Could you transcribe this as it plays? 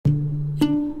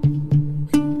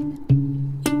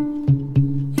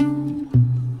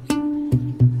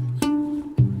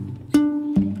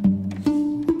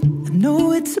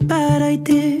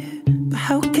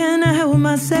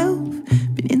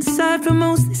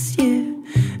this year,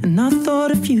 and I thought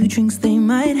a few drinks, they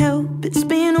might help. It's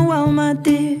been a while, my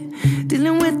dear,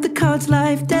 dealing with the cards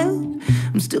life dealt.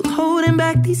 I'm still holding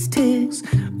back these tears,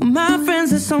 well, my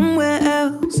friends are somewhere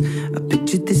else. I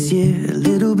pictured this year a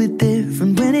little bit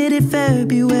different when it hit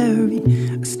February.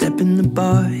 A step in the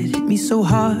bar, it hit me so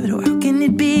hard, oh how can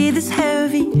it be this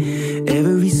heavy?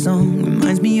 Every song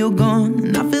reminds me you're gone,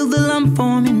 and I feel the lump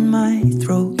form in my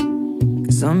throat,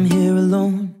 'cause I'm here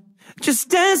alone, just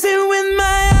dancing with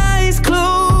my eyes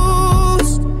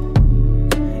closed.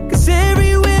 'Cause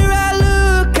everywhere I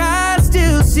look, I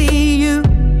still see you.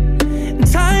 And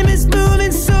time is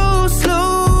moving so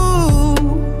slow,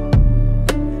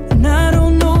 and I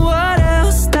don't know what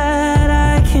else that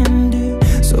I can do.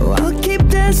 So I'll keep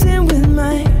dancing with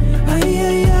my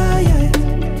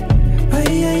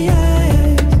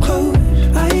closed.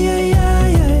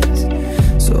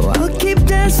 So I'll keep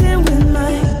dancing with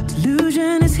my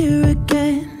delusion is here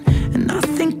again, and I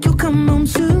think you'll come home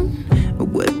soon. But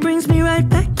what brings me right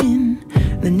back in?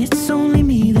 Then it's only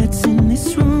me that's in this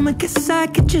room. I guess I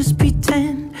could just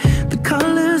pretend the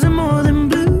colors are more than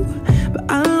blue, but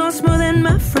I lost more than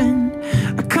my friend.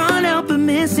 I can't help but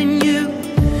missing you.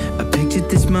 I pictured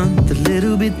this month a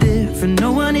little bit different.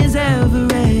 No one is ever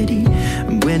ready,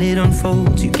 and when it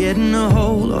unfolds, you get in a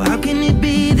hole. Oh, how can it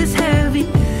be this heavy?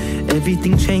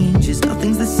 Everything changes,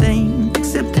 nothing's the same,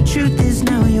 except the truth is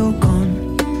now you're gone.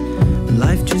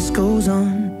 Life just goes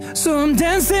on. So I'm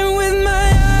dancing with my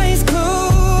eyes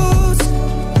closed.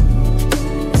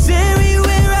 'Cause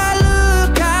everywhere I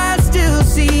look, I still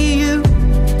see you.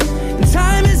 And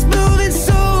time is moving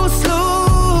so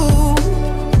slow,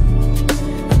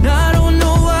 and I don't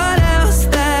know what else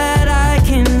that I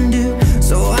can do.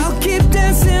 So I'll keep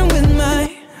dancing with my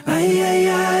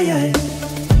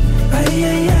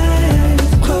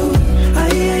closed.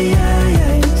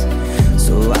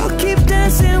 So I'll keep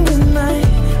dancing with my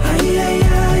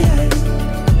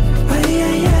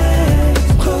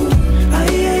closed.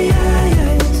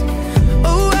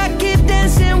 Oh, I keep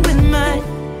dancing with my.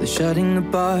 They're shutting the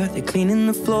bar, they're cleaning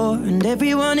the floor, and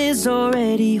everyone is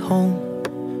already home,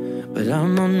 but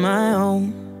I'm on my own,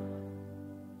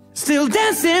 still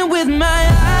dancing with my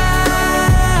eyes.